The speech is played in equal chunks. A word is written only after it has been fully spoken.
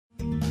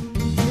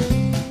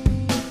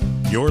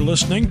You're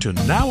listening to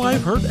Now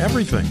I've Heard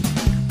Everything,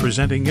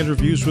 presenting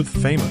interviews with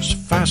famous,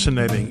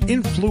 fascinating,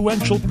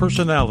 influential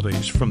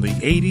personalities from the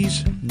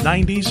 80s,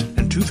 90s,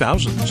 and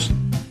 2000s.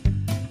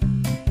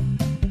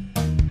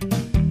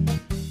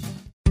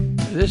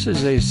 This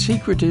is a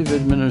secretive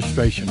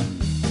administration.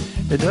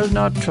 It does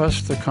not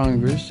trust the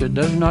Congress. It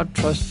does not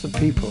trust the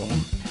people.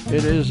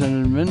 It is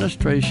an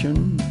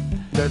administration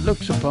that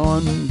looks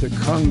upon the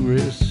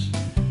Congress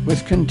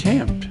with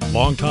contempt.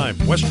 Longtime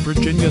West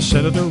Virginia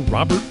Senator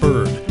Robert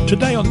Byrd.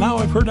 Today on Now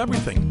I've Heard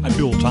Everything, I'm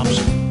Buell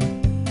Thompson.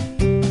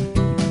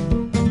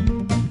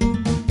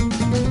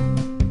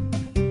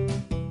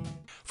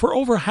 For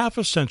over half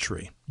a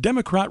century,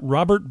 Democrat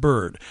Robert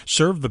Byrd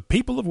served the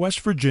people of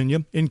West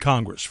Virginia in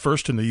Congress,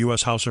 first in the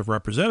U.S. House of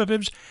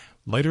Representatives,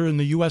 later in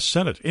the U.S.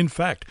 Senate. In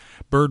fact,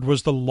 Byrd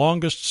was the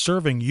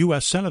longest-serving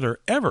U.S. Senator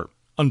ever,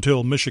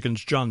 until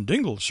Michigan's John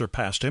Dingell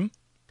surpassed him.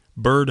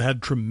 Byrd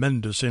had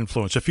tremendous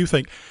influence. If you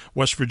think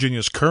West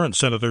Virginia's current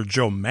Senator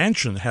Joe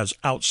Manchin has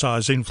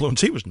outsized influence,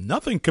 he was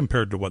nothing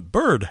compared to what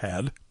Byrd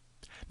had.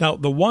 Now,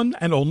 the one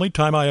and only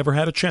time I ever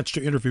had a chance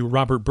to interview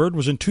Robert Byrd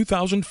was in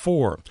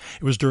 2004.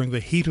 It was during the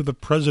heat of the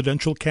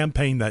presidential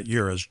campaign that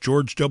year as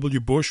George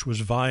W. Bush was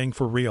vying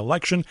for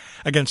re-election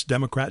against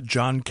Democrat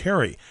John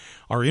Kerry.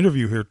 Our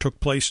interview here took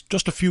place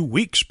just a few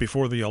weeks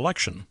before the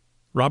election.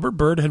 Robert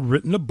Byrd had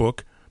written a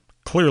book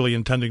clearly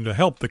intending to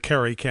help the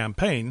Kerry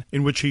campaign,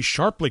 in which he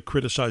sharply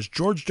criticized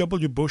George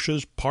W.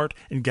 Bush's part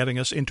in getting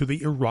us into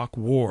the Iraq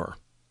War.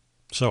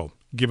 So,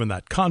 given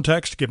that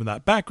context, given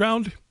that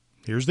background,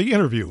 here's the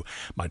interview,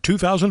 my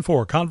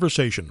 2004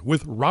 conversation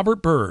with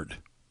Robert Byrd.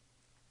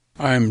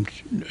 I'm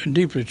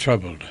deeply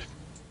troubled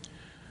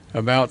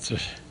about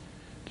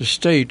the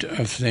state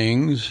of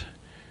things.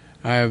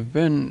 I have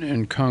been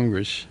in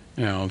Congress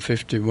now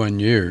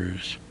 51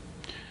 years,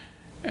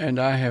 and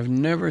I have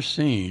never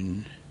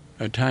seen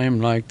a time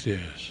like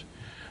this,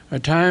 a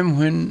time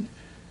when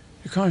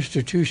the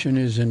Constitution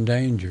is in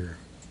danger,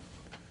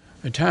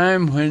 a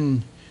time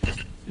when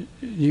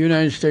the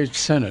United States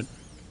Senate,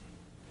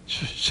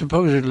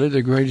 supposedly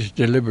the greatest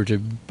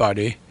deliberative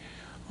body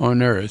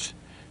on earth,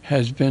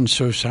 has been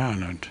so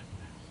silent.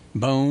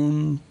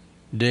 Bone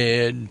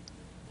dead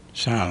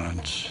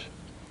silence.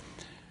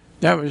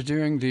 That was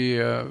during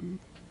the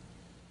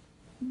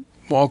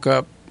walk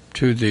up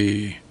to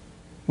the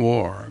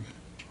war.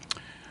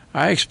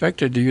 I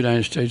expected the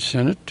United States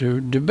Senate to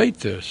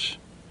debate this,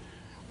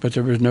 but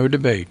there was no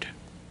debate.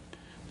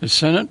 The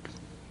Senate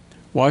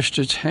washed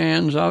its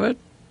hands of it,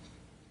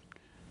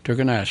 took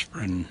an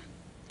aspirin.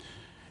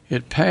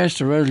 It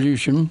passed a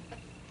resolution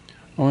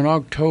on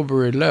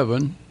October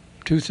 11,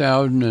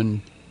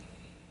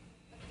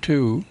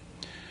 2002,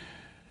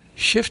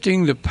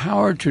 shifting the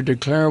power to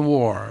declare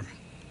war,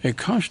 a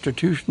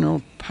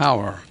constitutional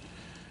power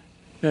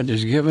that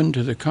is given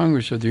to the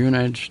Congress of the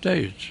United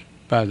States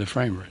by the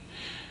framers.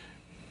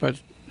 But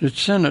the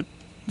Senate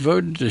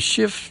voted to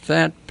shift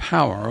that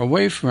power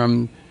away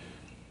from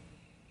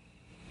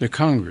the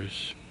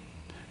Congress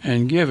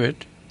and give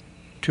it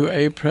to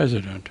a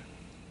president.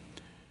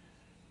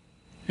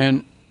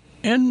 And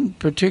in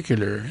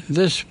particular,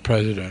 this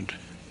president,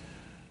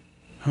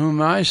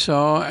 whom I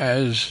saw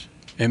as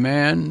a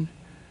man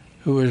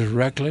who was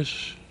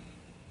reckless,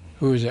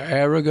 who was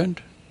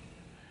arrogant,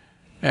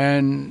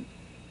 and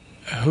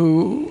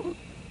who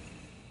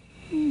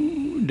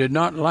did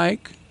not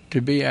like to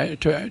be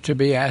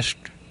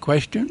asked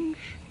questions,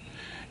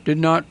 did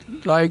not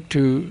like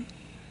to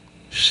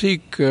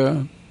seek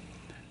a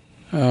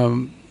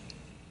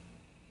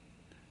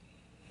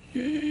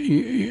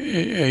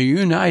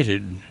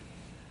united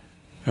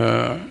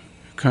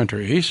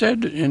country. He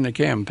said in the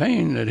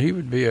campaign that he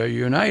would be a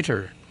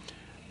uniter,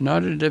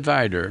 not a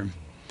divider.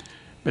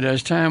 But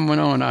as time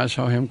went on, I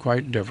saw him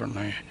quite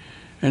differently.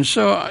 And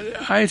so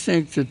I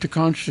think that the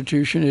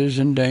Constitution is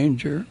in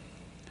danger,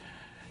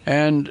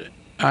 and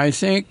I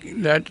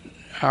think that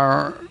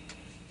our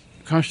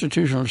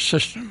constitutional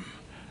system,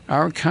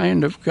 our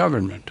kind of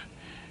government,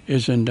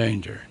 is in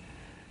danger.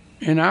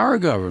 In our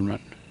government,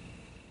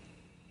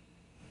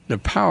 the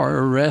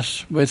power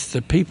rests with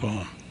the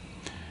people.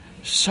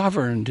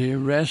 Sovereignty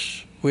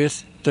rests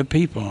with the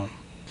people.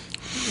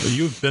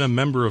 You've been an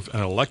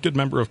elected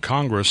member of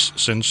Congress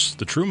since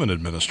the Truman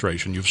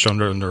administration. You've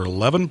served under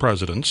 11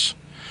 presidents.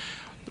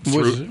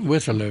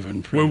 With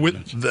 11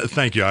 presidents.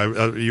 Thank you.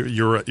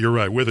 You're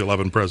right, with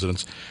 11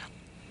 presidents.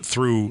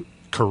 Through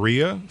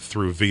Korea,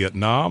 through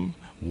Vietnam,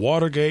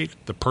 Watergate,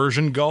 the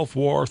Persian Gulf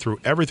War,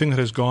 through everything that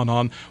has gone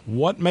on.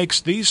 What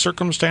makes these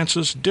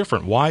circumstances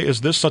different? Why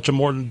is this such a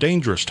more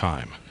dangerous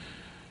time?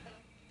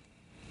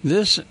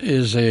 This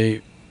is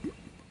a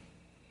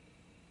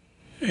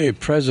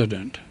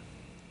president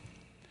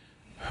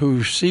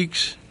who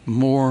seeks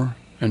more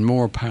and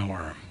more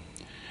power.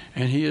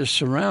 And he is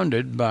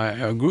surrounded by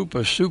a group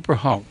of super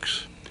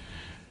hawks,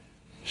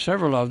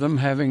 several of them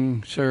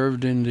having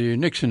served in the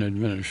Nixon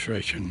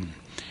administration.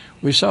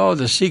 We saw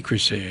the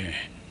secrecy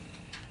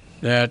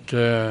that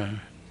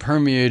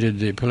permeated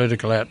the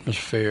political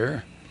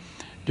atmosphere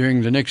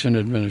during the Nixon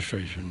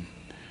administration.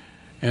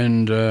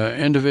 And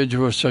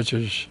individuals such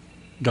as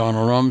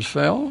Donald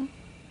Rumsfeld,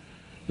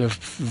 the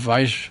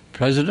vice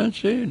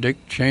presidency, Dick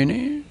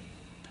Cheney,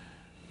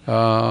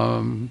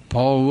 Paul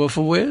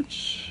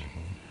Wolfowitz,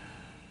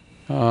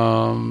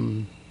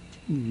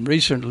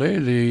 recently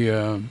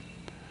the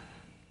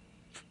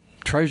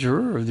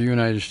Treasurer of the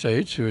United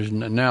States, who is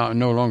now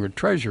no longer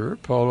Treasurer,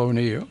 Paul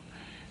O'Neill.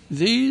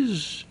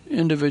 These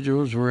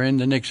individuals were in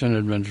the Nixon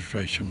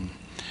administration.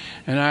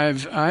 And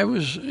I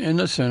was in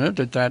the Senate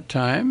at that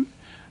time.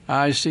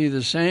 I see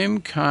the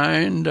same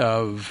kind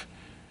of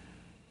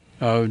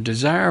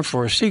desire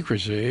for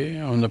secrecy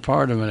on the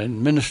part of an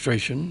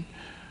administration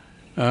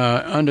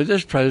under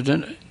this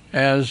president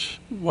as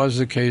was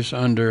the case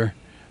under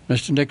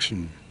Mr.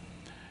 Nixon.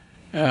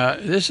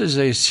 This is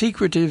a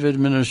secretive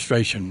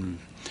administration.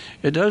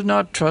 It does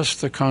not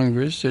trust the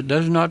Congress. It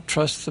does not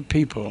trust the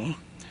people.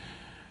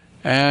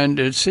 And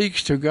it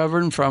seeks to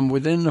govern from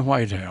within the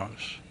White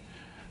House.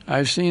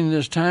 I've seen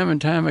this time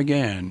and time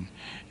again.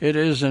 It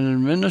is an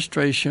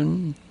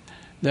administration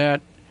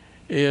that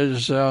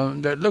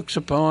that looks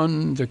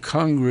upon the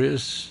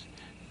Congress,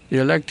 the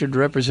elected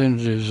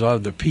representatives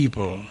of the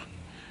people,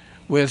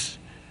 with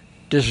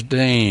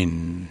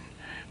disdain,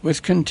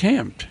 with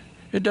contempt.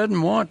 It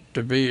doesn't want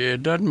to be.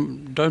 It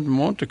doesn't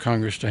want the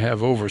Congress to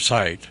have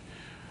oversight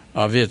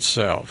of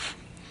itself.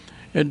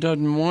 It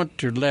doesn't want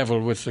to level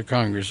with the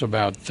Congress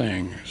about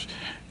things,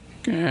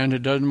 and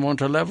it doesn't want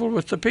to level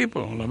with the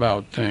people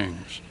about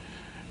things.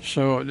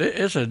 So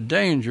it's a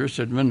dangerous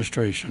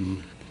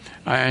administration.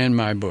 In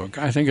my book,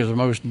 I think it's the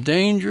most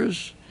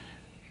dangerous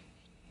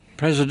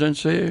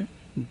presidency,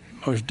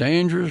 most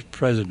dangerous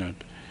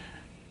president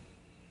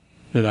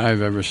that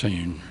I've ever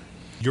seen.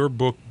 Your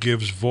book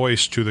gives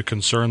voice to the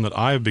concern that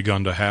I have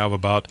begun to have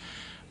about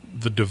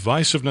the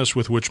divisiveness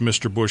with which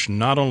Mr. Bush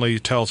not only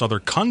tells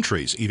other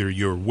countries, either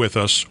you're with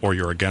us or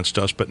you're against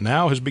us, but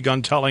now has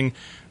begun telling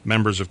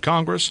members of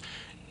Congress,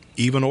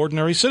 even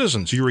ordinary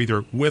citizens, you're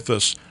either with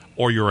us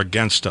or you're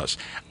against us.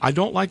 I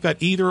don't like that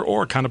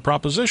either-or kind of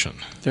proposition.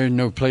 There's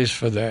no place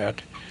for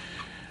that.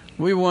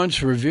 We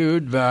once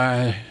reviewed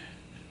by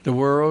the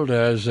world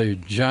as a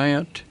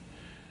giant,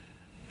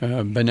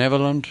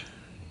 benevolent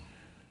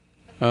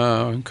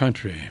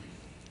country,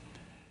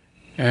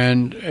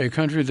 and a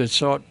country that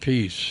sought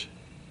peace.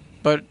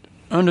 But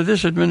under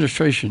this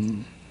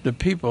administration, the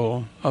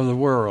people of the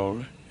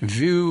world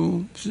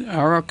view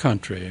our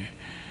country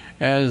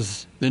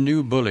as the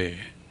new bully,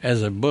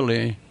 as a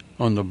bully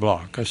on the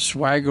block, a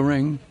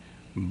swaggering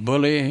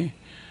bully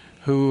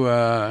who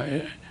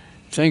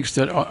thinks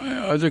that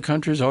other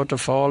countries ought to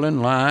fall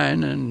in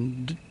line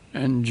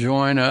and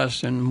join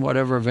us in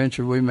whatever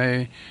venture we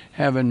may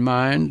have in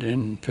mind,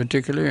 in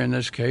particular, in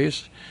this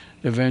case,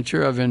 the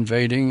venture of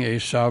invading a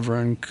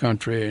sovereign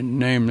country,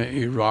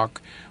 namely Iraq,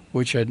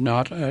 which had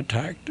not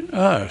attacked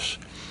us.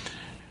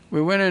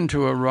 We went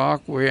into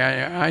Iraq.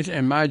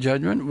 In my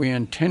judgment, we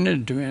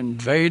intended to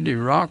invade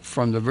Iraq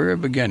from the very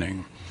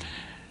beginning.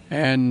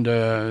 And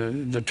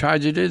the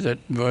tragedy that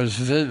was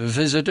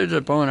visited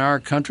upon our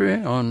country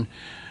on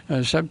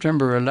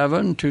September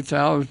 11,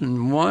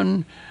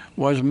 2001,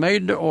 was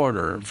made to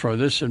order for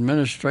this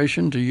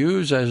administration to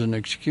use as an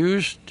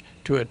excuse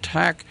to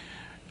attack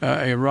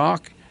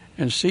Iraq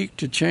and seek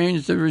to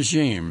change the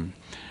regime.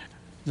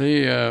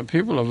 The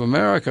people of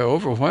America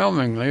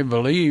overwhelmingly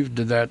believed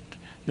that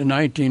the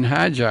 19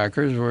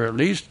 hijackers were at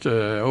least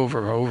a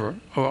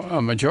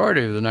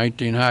majority of the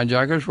 19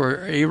 hijackers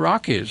were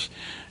Iraqis.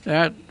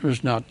 That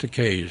was not the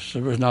case.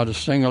 There was not a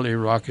single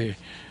Iraqi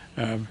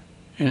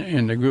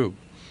in the group.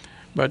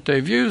 But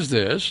they've used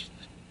this,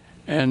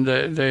 and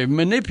they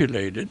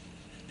manipulated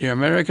the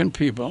American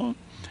people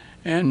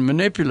and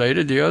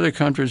manipulated the other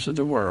countries of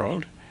the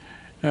world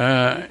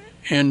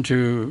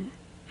into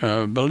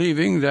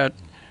believing that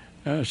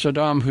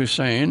Saddam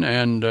Hussein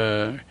and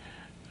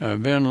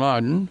bin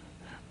Laden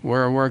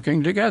were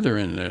working together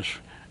in this.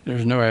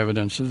 There's no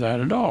evidence of that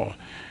at all.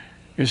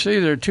 You see,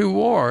 there are two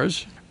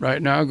wars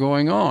right now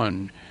going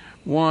on.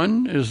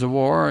 One is the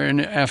war in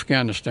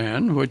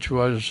Afghanistan, which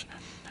was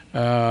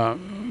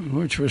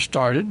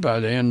started by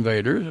the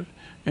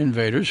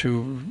invaders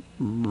who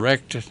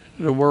wrecked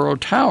the World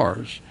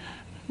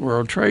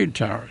Trade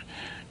Towers.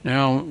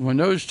 Now, when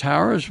those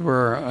towers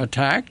were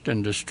attacked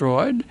and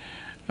destroyed,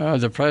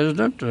 the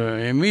president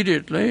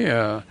immediately,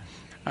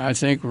 I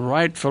think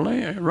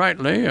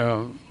rightly,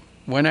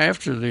 went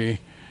after the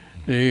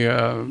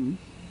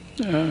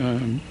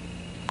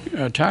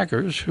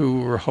attackers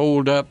who were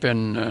holed up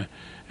in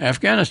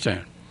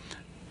Afghanistan.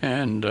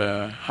 And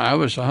I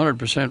was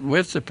 100%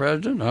 with the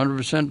president,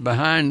 100%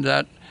 behind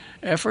that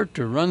effort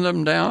to run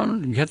them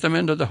down, get them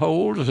into the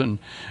holes, and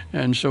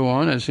so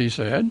on, as he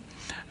said.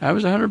 I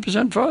was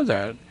 100% for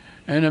that.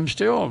 And I'm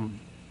still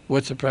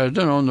with the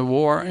president on the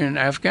war in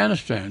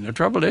Afghanistan. The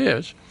trouble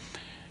is,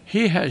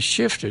 he has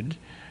shifted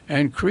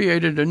and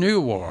created a new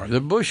war, the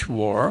Bush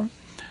War,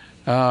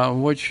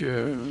 in which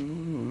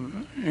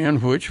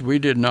we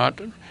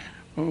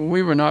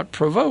were not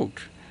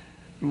provoked.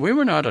 We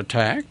were not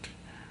attacked.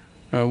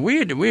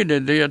 We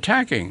did the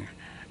attacking,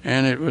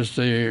 and it was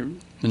the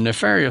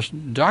nefarious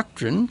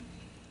doctrine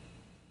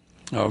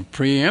of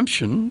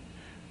preemption,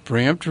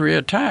 preemptory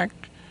attack,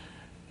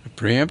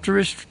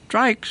 preemptory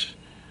strikes.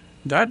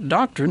 That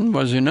doctrine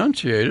was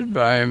enunciated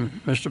by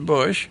Mr.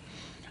 Bush,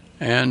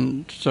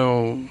 and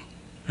so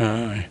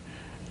the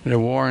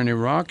war in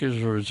Iraq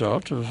is a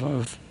result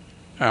of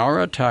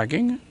our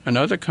attacking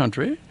another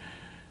country,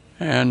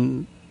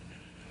 and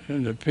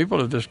the people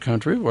of this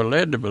country were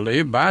led to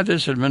believe by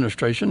this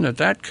administration that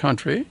that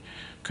country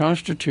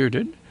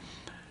constituted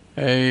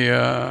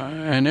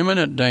an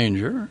imminent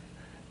danger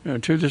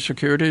to the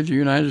security of the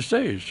United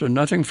States. So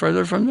nothing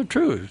further from the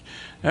truth.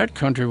 That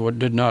country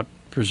did not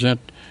present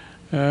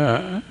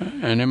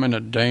an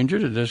imminent danger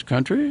to this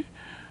country.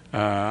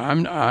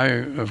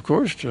 I, of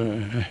course,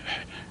 do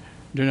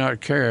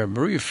not care a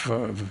brief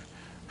for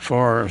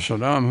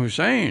Saddam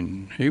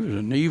Hussein. He was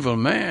an evil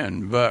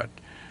man, but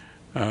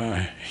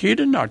he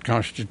did not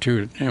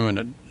constitute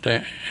an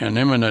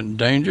imminent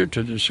danger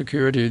to the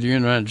security of the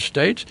United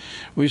States.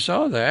 We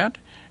saw that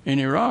in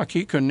Iraq.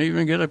 He couldn't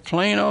even get a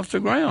plane off the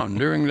ground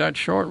during that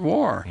short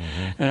war.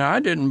 Mm-hmm. And I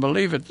didn't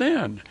believe it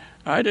then.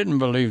 I didn't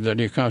believe that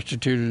he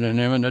constituted an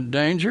imminent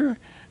danger.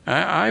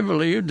 I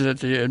believed that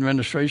the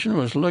administration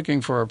was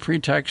looking for a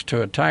pretext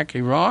to attack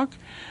Iraq,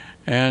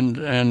 and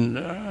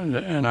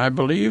I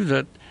believe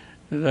that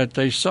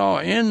they saw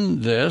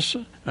in this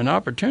an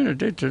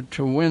opportunity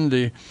to win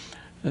the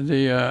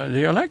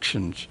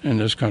elections in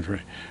this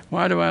country.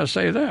 Why do I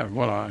say that?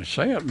 Well, I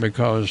say it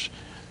because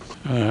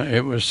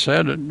it was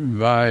said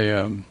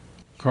by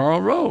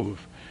Karl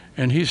Rove,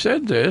 and he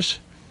said this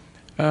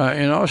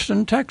in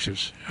Austin,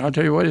 Texas. I'll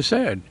tell you what he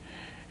said.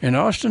 In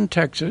Austin,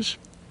 Texas,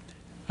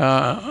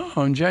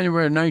 on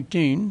January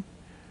 19,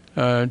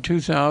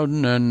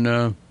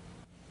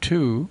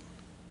 2002,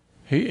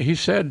 he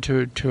said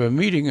to a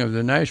meeting of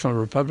the National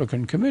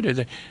Republican Committee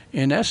that,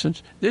 in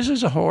essence, this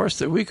is a horse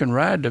that we can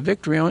ride to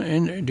victory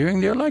on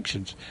during the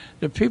elections.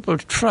 The people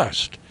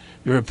trust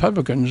the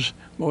Republicans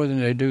more than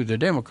they do the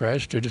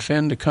Democrats to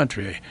defend the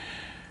country.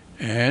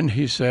 And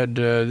he said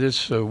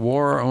this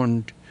war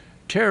on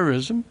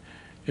terrorism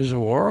is a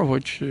war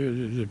which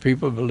the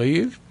people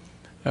believe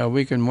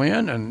we can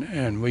win,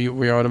 and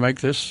we ought to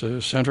make this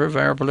center of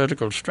our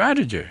political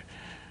strategy.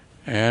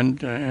 And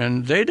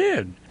they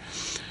did.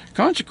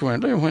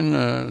 Consequently, when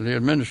the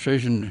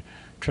administration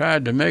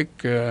tried to make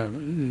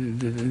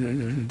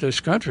this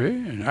country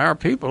and our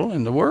people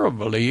and the world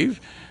believe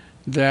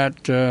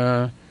that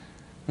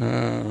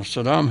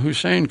Saddam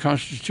Hussein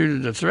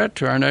constituted a threat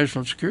to our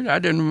national security, I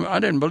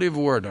didn't believe a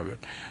word of it.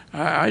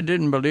 I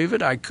didn't believe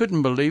it. I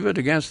couldn't believe it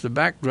against the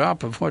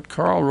backdrop of what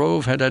Karl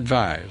Rove had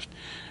advised.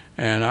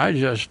 And I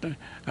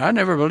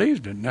never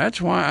believed it. That's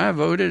why I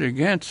voted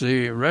against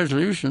the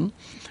resolution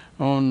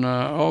on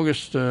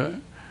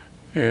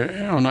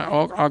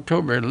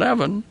October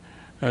 11,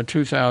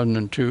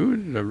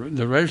 2002,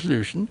 the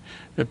resolution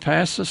that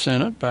passed the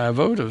Senate by a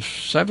vote of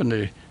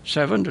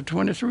 77 to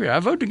 23. I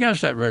voted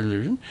against that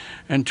resolution,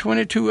 and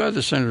 22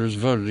 other senators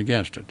voted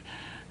against it.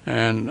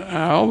 And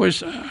I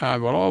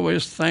will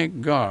always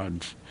thank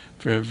God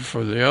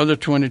for the other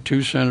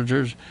 22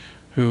 senators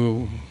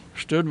who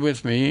stood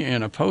with me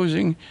in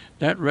opposing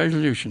that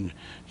resolution.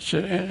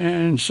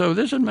 And so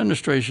this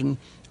administration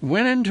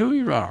went into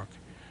Iraq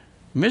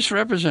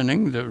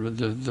misrepresenting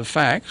the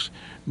facts,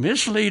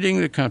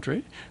 misleading the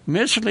country,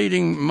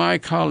 misleading my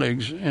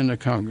colleagues in the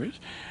Congress,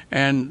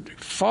 and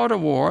fought a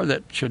war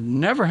that should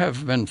never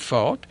have been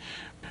fought.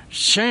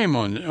 Shame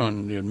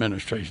on the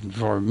administration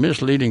for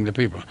misleading the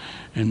people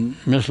and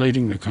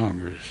misleading the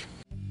Congress.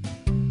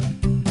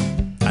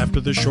 After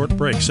this short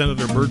break,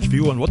 Senator Byrd's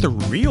view on what the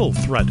real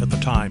threat at the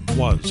time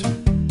was.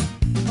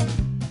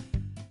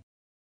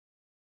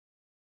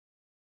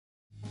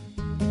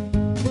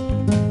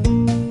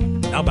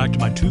 Now back to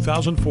my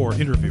 2004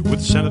 interview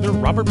with Senator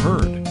Robert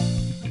Byrd.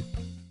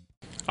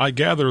 I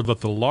gather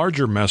that the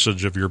larger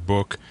message of your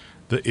book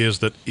is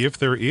that if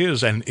there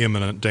is an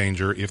imminent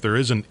danger, if there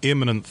is an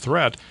imminent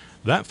threat,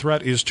 that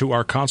threat is to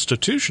our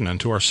Constitution and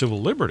to our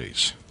civil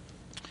liberties.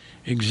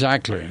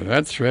 Exactly.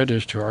 That threat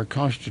is to our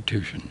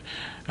Constitution.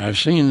 I've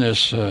seen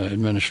this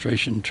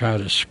administration try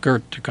to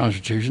skirt the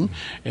Constitution.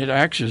 It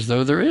acts as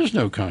though there is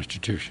no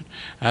Constitution.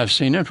 I've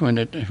seen it when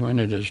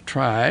it has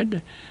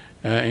tried,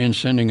 in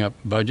sending up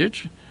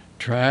budgets,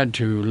 tried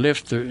to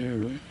lift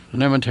the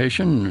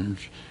limitations,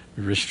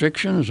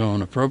 restrictions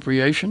on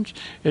appropriations.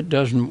 It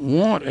doesn't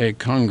want a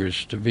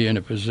Congress to be in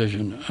a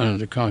position under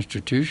the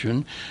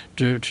Constitution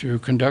to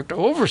conduct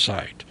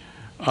oversight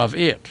of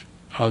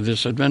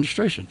this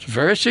administration. It's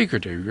very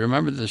secretive.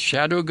 Remember the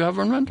shadow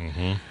government?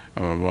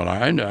 Mm-hmm. Well,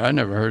 I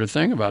never heard a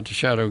thing about the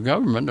shadow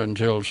government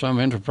until some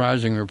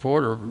enterprising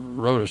reporter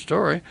wrote a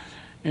story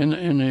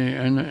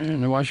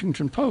in the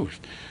Washington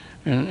Post,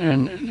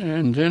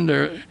 and then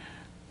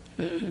there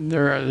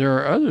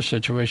are other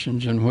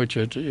situations in which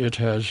it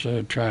has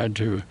tried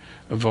to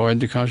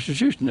avoid the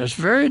Constitution. This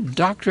very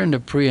doctrine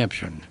of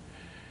preemption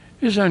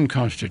is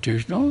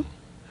unconstitutional.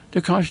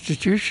 The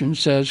Constitution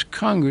says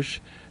Congress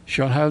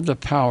shall have the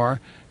power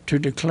to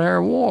declare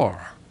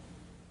war.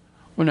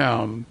 Well,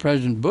 now,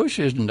 President Bush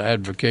isn't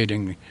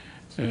advocating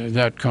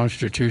that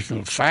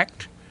constitutional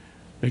fact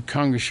that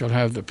Congress shall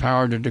have the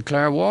power to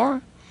declare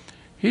war?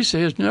 He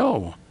says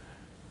no.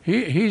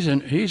 He's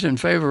in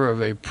favor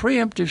of a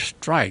preemptive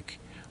strike.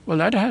 Well,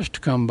 that has to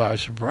come by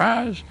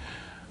surprise.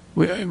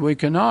 We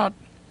cannot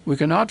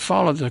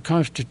follow the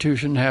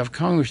Constitution, have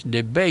Congress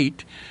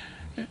debate,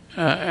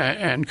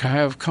 and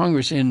have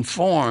Congress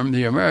inform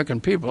the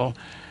American people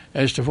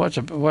as to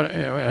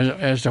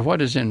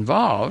what is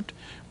involved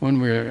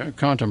when we're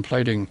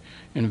contemplating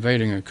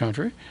invading a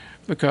country,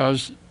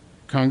 because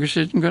Congress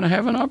isn't going to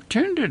have an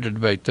opportunity to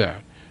debate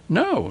that.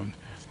 No,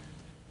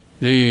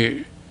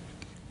 the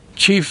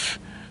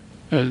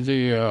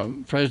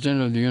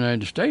President of the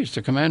United States,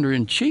 the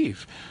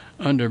Commander-in-Chief,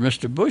 under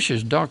Mr.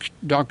 Bush's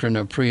doctrine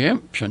of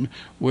preemption,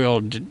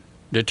 will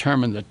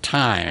determine the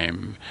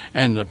time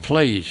and the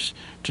place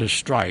to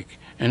strike,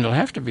 and it'll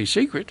have to be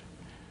secret.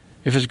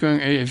 If he's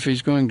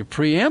going to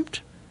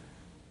preempt,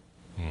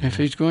 if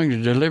he's going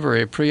to deliver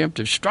a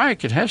preemptive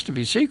strike, it has to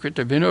be secret.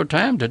 There'll be no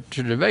time to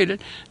debate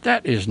it.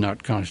 That is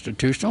not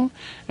constitutional,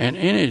 and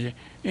any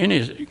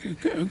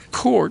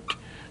court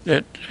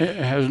that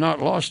has not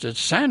lost its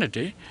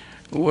sanity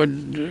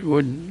would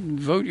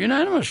vote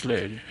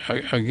unanimously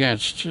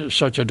against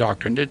such a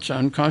doctrine. It's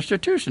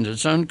unconstitutional.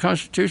 It's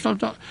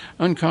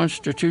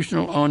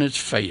unconstitutional on its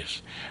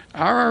face.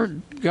 Our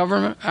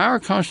government, our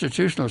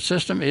constitutional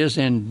system is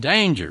in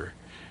danger.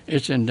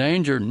 It's in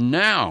danger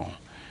now.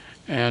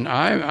 And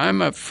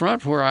I'm up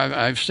front where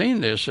I've seen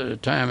this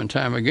time and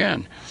time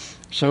again.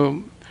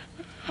 So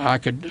I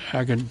could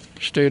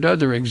state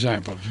other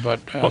examples, but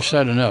I've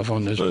said enough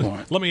on this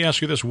point. Let me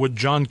ask you this. Would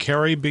John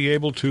Kerry be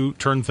able to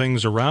turn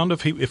things around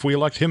if we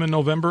elect him in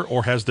November,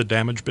 or has the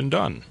damage been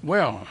done?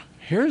 Well,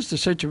 here's the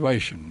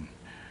situation.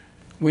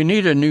 We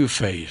need a new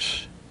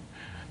face.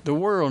 The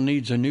world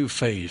needs a new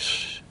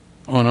face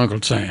on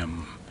Uncle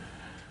Sam.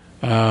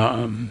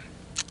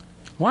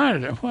 Why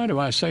do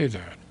I say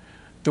that?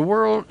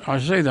 I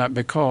say that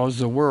because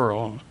the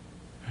world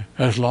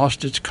has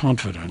lost its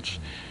confidence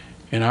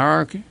in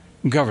our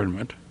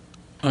government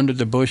under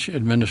the Bush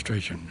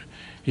administration.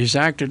 He's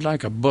acted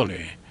like a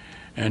bully,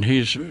 and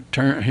he's acted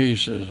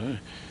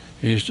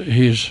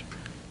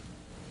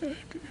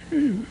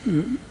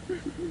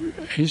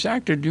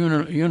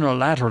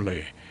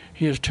unilaterally.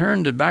 He has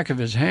turned the back of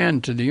his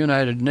hand to the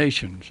United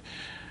Nations,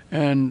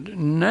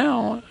 and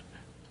now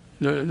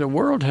the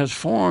world has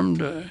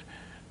formed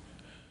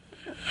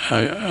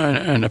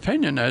an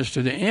opinion as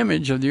to the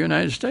image of the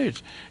United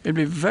States. It'd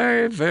be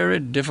very, very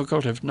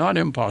difficult, if not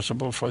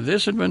impossible, for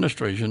this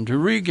administration to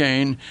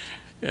regain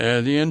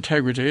the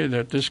integrity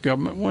that this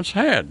government once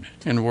had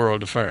in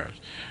world affairs.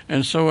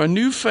 And so a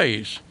new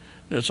face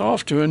that's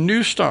off to a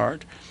new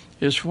start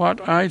is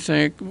what I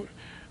think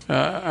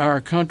our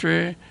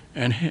country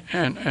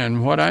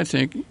and what I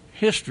think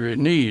history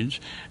needs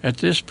at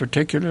this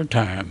particular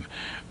time.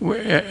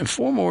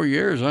 4 more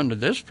years under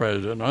this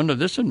president, under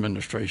this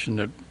administration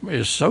that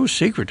is so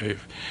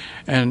secretive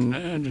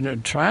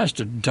and tries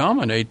to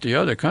dominate the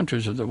other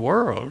countries of the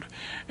world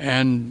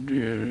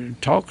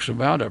and talks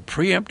about a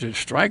preemptive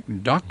strike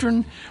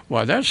doctrine,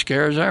 well, that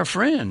scares our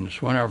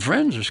friends. When our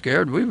friends are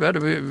scared, we'd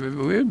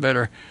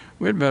better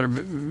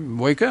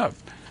wake up.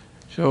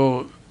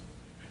 So,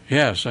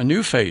 yes, a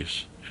new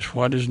face is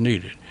what is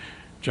needed.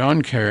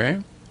 John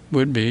Kerry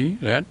would be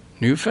that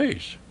new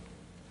face.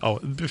 Oh,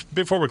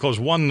 before we close,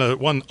 one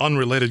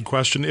unrelated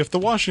question. If the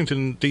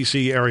Washington,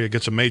 D.C. area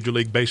gets a Major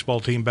League Baseball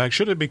team back,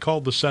 should it be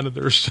called the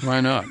Senators? Why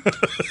not?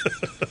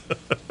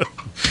 The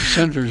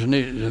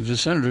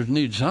Senators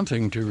need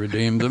something to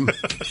redeem them.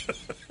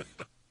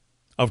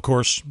 Of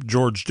course,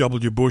 George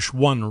W. Bush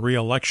won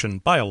re-election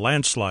by a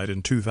landslide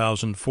in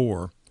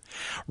 2004.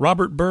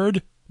 Robert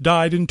Byrd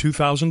died in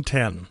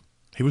 2010.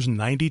 He was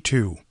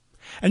 92.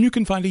 And you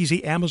can find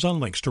easy Amazon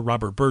links to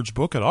Robert Byrd's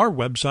book at our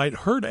website,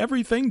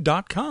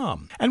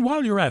 heardeverything.com. And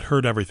while you're at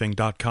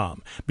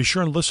heardeverything.com, be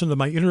sure and listen to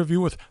my interview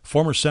with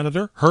former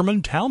Senator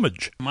Herman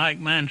Talmadge. Mike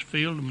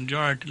Mansfield, the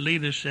majority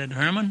leader, said,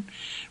 "Herman,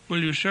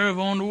 will you serve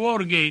on the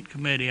Watergate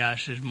Committee?" I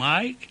said,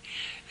 "Mike,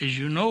 as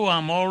you know,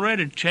 I'm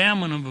already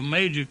chairman of a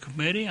major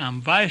committee.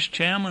 I'm vice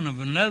chairman of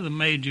another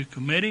major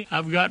committee.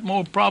 I've got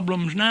more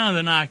problems now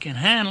than I can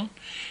handle."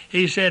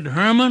 He said,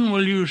 "Herman,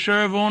 will you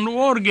serve on the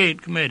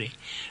Watergate Committee?"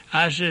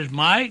 I says,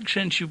 "Mike,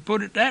 since you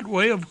put it that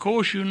way, of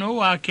course you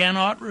know I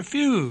cannot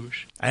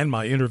refuse." And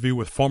my interview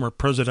with former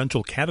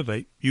presidential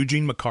candidate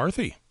Eugene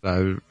McCarthy.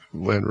 I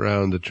went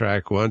around the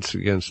track once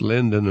against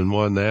Lyndon and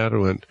won that. I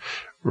went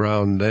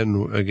round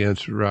then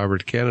against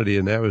Robert Kennedy,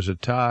 and that was a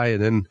tie,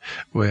 and then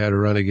we had to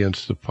run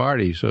against the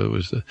party. So it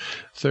was the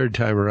third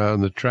time around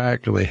the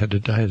track, and we had to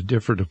die as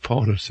different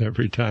opponents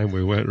every time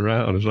we went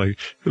around. It was like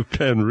a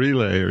pen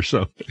relay or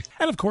something.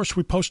 And, of course,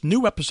 we post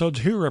new episodes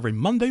here every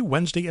Monday,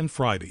 Wednesday, and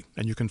Friday.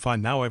 And you can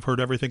find Now I've Heard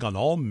Everything on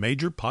all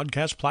major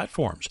podcast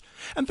platforms.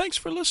 And thanks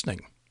for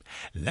listening.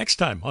 Next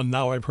time on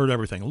Now I've Heard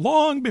Everything,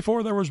 long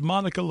before there was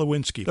Monica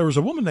Lewinsky, there was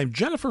a woman named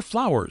Jennifer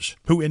Flowers,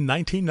 who in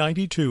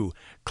 1992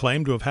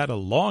 claimed to have had a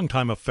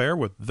long-time affair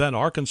with then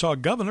Arkansas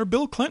Governor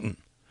Bill Clinton.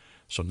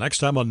 So next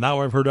time on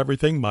Now I've Heard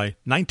Everything, my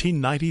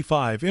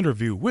 1995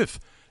 interview with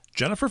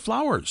Jennifer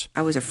Flowers.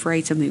 I was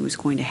afraid something was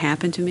going to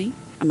happen to me.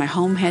 My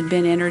home had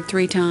been entered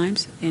 3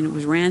 times, and it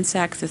was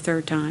ransacked the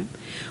 3rd time.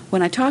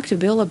 When I talked to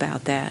Bill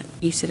about that,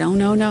 he said, "Oh,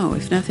 no,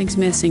 if nothing's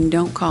missing,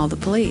 don't call the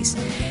police."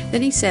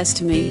 Then he says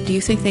to me, "Do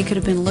you think they could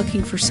have been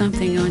looking for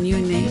something on you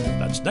and me?"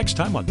 That's next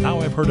time on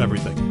Now I've Heard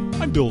Everything.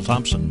 I'm Bill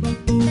Thompson.